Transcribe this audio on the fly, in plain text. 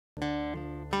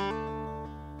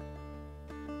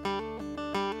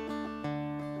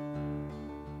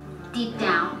Deep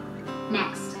Down,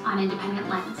 next on Independent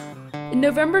Lens. In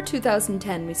November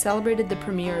 2010, we celebrated the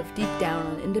premiere of Deep Down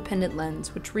on Independent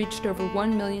Lens, which reached over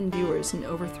 1 million viewers in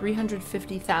over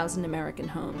 350,000 American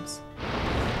homes.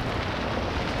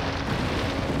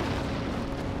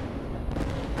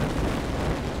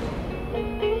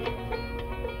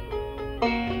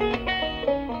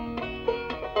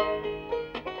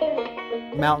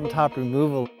 Mountaintop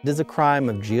removal is a crime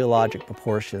of geologic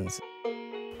proportions.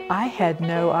 I had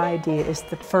no idea is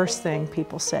the first thing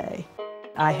people say.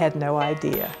 I had no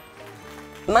idea.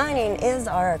 Mining is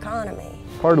our economy.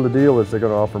 Part of the deal is they're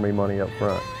going to offer me money up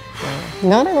front.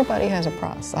 Not everybody has a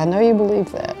price. I know you believe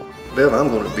that. Bev, I'm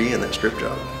going to be in that strip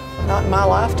job. Not in my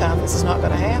lifetime. This is not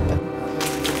going to happen.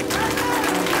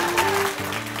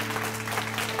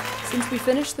 Since we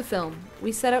finished the film,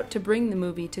 we set out to bring the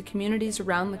movie to communities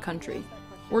around the country,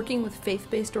 working with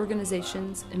faith-based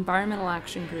organizations, environmental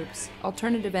action groups,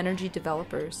 alternative energy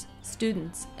developers,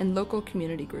 students, and local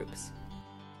community groups.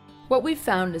 What we've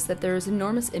found is that there is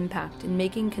enormous impact in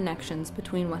making connections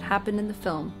between what happened in the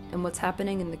film and what's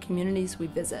happening in the communities we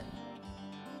visit.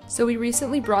 So we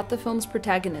recently brought the film's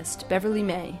protagonist, Beverly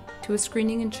May, to a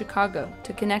screening in Chicago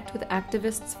to connect with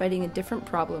activists fighting a different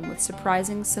problem with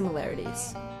surprising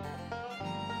similarities.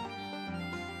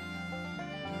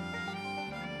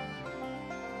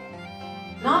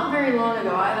 Not very long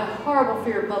ago, I had a horrible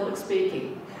fear of public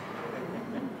speaking.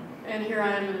 And here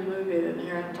I am in a movie, and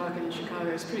here I'm talking in Chicago.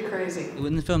 It's pretty crazy.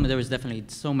 In the film, there was definitely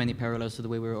so many parallels to the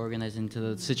way we were organizing, to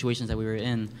the situations that we were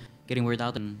in, getting word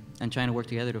out and trying to work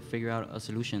together to figure out a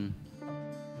solution.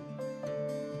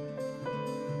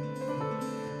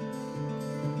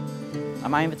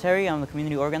 I'm Ian Viteri. I'm the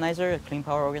community organizer, a clean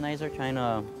power organizer, trying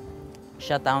to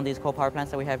shut down these coal power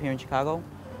plants that we have here in Chicago,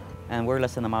 and we're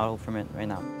less than a mile from it right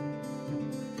now.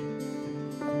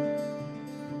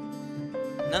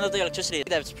 None of the electricity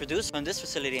that's produced from this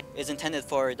facility is intended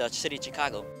for the city of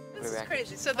Chicago. This is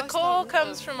crazy. So the coal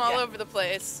comes from all over the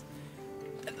place.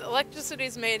 The electricity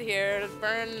is made here, it's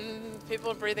burned,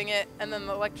 people are breathing it, and then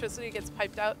the electricity gets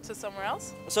piped out to somewhere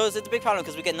else? So it's a big problem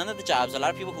because we get none of the jobs. A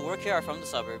lot of people who work here are from the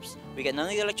suburbs. We get none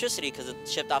of the electricity because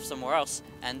it's shipped off somewhere else.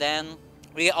 And then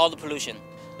we get all the pollution,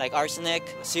 like arsenic,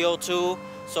 CO2,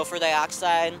 sulfur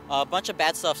dioxide, a bunch of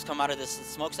bad stuff come out of this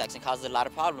smokestacks and causes a lot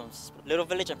of problems. Little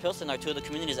Village and Pilsen are two of the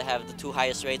communities that have the two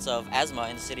highest rates of asthma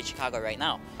in the city of Chicago right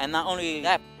now. And not only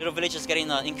that, Little Village is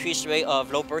getting an increased rate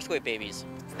of low birth weight babies.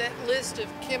 That list of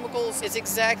chemicals is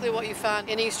exactly what you find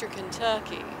in eastern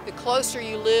Kentucky. The closer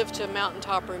you live to a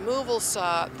mountaintop removal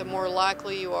site, the more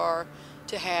likely you are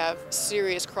to have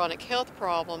serious chronic health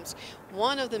problems,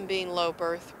 one of them being low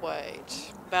birth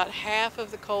weight. About half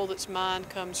of the coal that's mined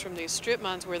comes from these strip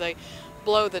mines where they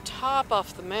blow the top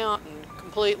off the mountain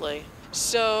completely.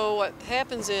 So what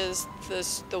happens is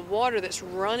the water that's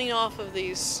running off of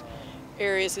these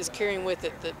areas is carrying with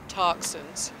it the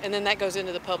toxins, and then that goes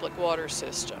into the public water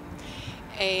system.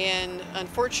 And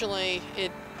unfortunately,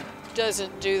 it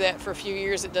doesn't do that for a few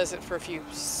years, it does it for a few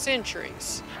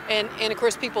centuries. And of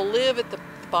course, people live at the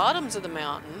bottoms of the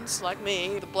mountains, like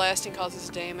me. The blasting causes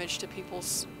damage to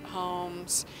people's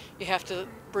homes. You have to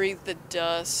breathe the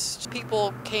dust.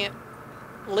 People can't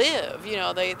live, you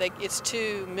know, it's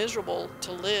too miserable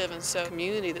to live, and so a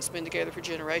community that's been together for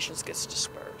generations gets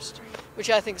dispersed, which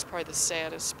I think is probably the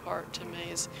saddest part to me,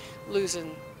 is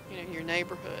losing, you know, your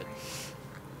neighborhood.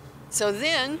 So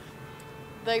then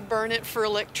they burn it for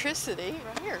electricity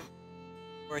right here.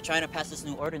 We're trying to pass this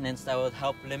new ordinance that will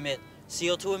help limit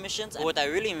CO2 emissions. And what that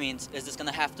really means is it's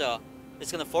going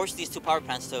to force these two power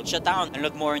plants to shut down and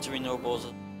look more into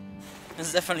renewables.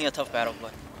 It's definitely a tough battle,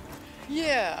 but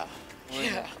yeah.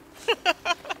 Yeah.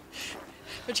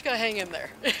 But you gotta hang in there.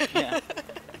 Yeah.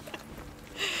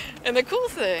 And the cool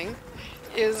thing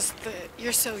is that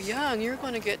you're so young, you're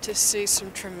going to get to see some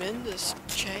tremendous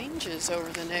changes over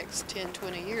the next 10,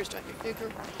 20 years, don't you figure?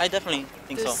 I definitely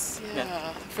think so.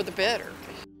 Yeah, for the better.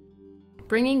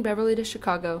 Bringing Beverly to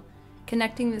Chicago,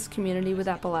 connecting this community with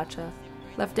Appalachia,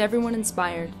 left everyone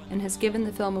inspired and has given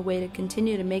the film a way to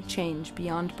continue to make change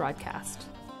beyond broadcast.